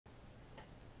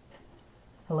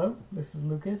Hello, this is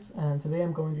Lucas, and today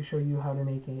I'm going to show you how to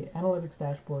make an analytics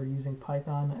dashboard using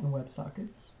Python and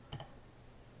Websockets.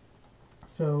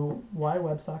 So, why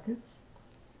Websockets?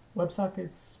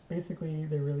 Websockets, basically,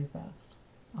 they're really fast.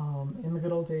 In the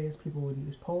good old days, people would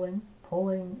use polling.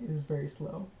 Polling is very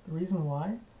slow. The reason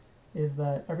why is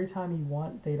that every time you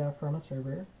want data from a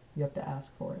server, you have to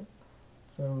ask for it.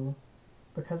 So,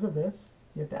 because of this,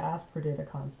 you have to ask for data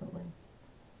constantly.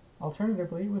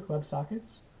 Alternatively, with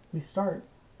WebSockets, we start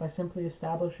by simply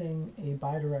establishing a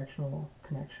bidirectional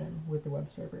connection with the web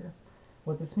server.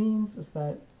 What this means is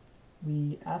that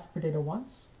we ask for data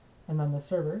once, and then the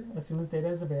server, as soon as data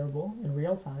is available in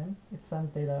real time, it sends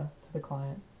data to the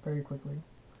client very quickly.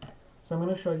 So I'm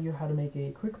going to show you how to make a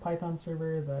quick Python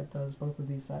server that does both of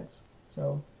these sides.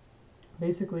 So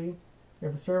basically, we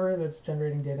have a server that's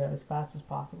generating data as fast as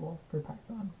possible for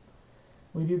Python.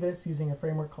 We do this using a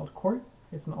framework called Quart.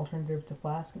 It's an alternative to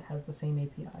Flask. It has the same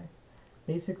API.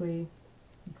 Basically,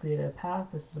 you create a path.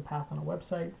 This is a path on a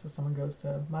website, so someone goes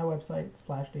to my website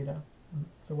 /data.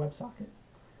 It's a WebSocket.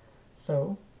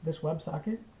 So this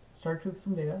WebSocket starts with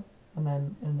some data, and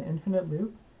then in an infinite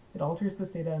loop, it alters this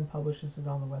data and publishes it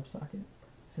on the WebSocket.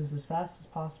 This is as fast as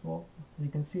possible. As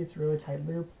you can see, it's a really tight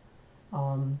loop.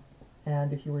 And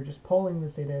if you were just polling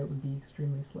this data, it would be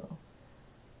extremely slow.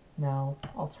 Now,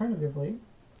 alternatively,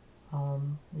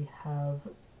 we have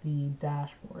the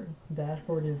dashboard. The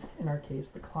dashboard is, in our case,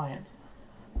 the client.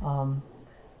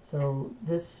 So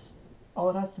this,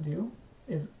 all it has to do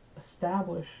is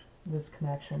establish this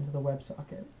connection to the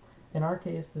WebSocket. In our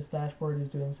case, this dashboard is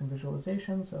doing some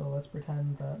visualization, so let's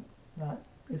pretend that that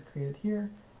is created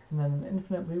here. And then in an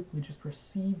infinite loop, we just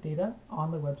receive data on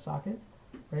the WebSocket,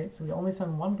 right? So we only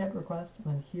send one GET request, and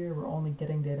then here we're only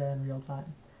getting data in real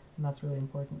time. And that's really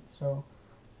important. So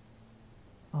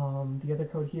the other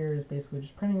code here is basically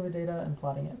just printing the data and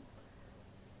plotting it.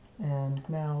 And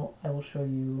now I will show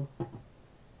you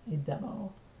a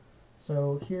demo.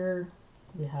 So here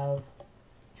we have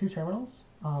two terminals.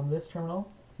 This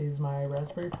terminal is my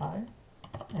Raspberry Pi,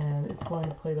 and it's going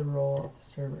to play the role of the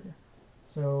server.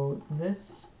 So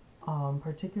this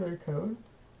particular code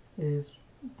is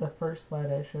the first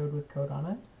slide I showed with code on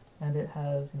it, and it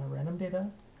has random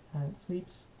data, and it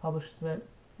sleeps, publishes it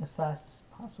as fast as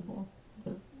possible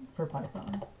for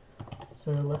Python.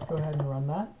 So let's go ahead and run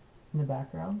that in the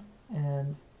background,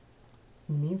 and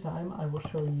in the meantime I will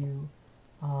show you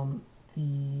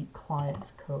the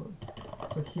client code.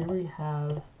 So here we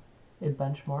have a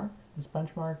benchmark. This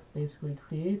benchmark basically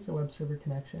creates a web server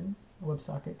connection, a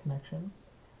WebSocket connection,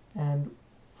 and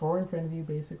for Infinity,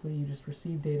 basically you just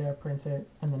receive data, print it,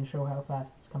 and then show how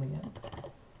fast it's coming in.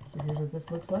 So here's what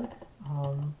this looks like.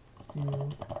 Let's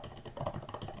do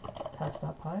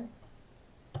test.py,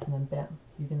 and then bam,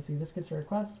 you can see this gets a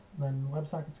request, and then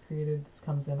WebSocket's created, this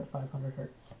comes in at 500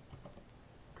 Hertz.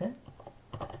 Okay,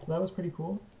 so that was pretty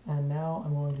cool, and now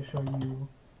I'm going to show you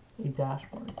a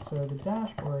dashboard. So the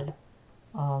dashboard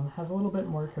has a little bit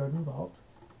more code involved.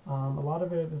 A lot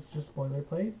of it is just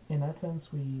boilerplate. In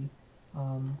essence, we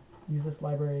use this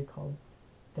library called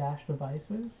dash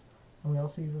devices, and we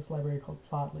also use this library called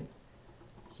plotly.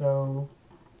 So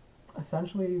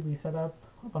essentially we set up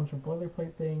a bunch of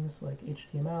boilerplate things like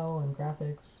HTML and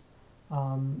graphics,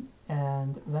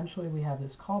 and eventually we have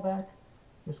this callback.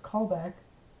 This callback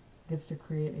gets to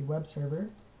create a web server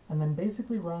and then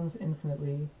basically runs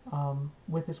infinitely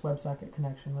with this WebSocket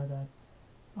connection,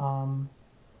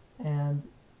 and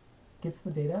gets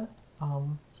the data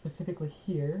specifically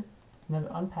here, and then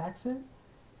it unpacks it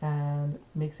and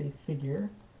makes a figure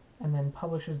and then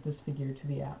publishes this figure to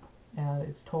the app. And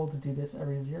it's told to do this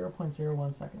every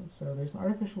 0.01 seconds. So there's an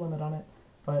artificial limit on it,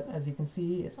 but as you can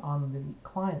see, it's on the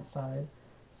client side,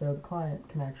 so the client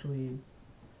can actually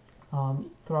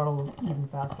throttle even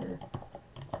faster.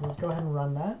 So let's go ahead and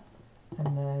run that,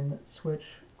 and then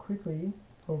switch quickly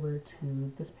over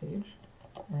to this page.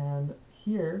 And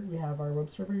here we have our web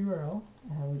server URL,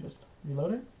 and we just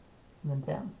reload it, and then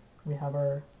bam, we have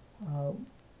our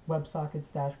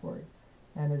WebSockets dashboard.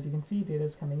 And as you can see, data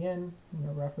is coming in,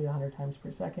 roughly 100 times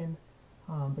per second,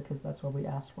 because that's what we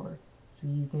asked for. So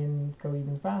you can go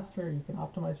even faster, you can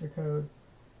optimize your code,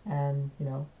 and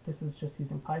this is just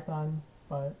using Python,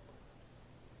 but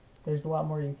there's a lot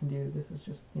more you can do. This is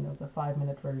just the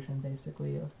 5-minute version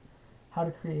basically of how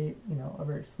to create a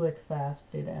very slick,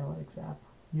 fast data analytics app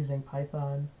using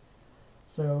Python.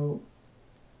 So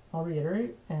I'll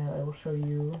reiterate, and I will show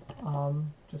you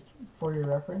just for your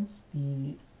reference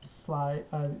the slide,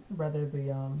 the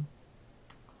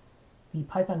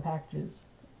Python packages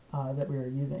that we are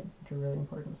using, which are really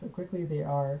important. So quickly, they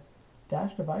are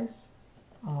dash device,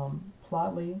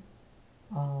 plotly,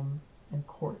 and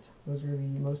Quart. Those are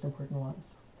the most most important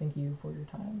ones. Thank you for your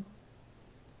time.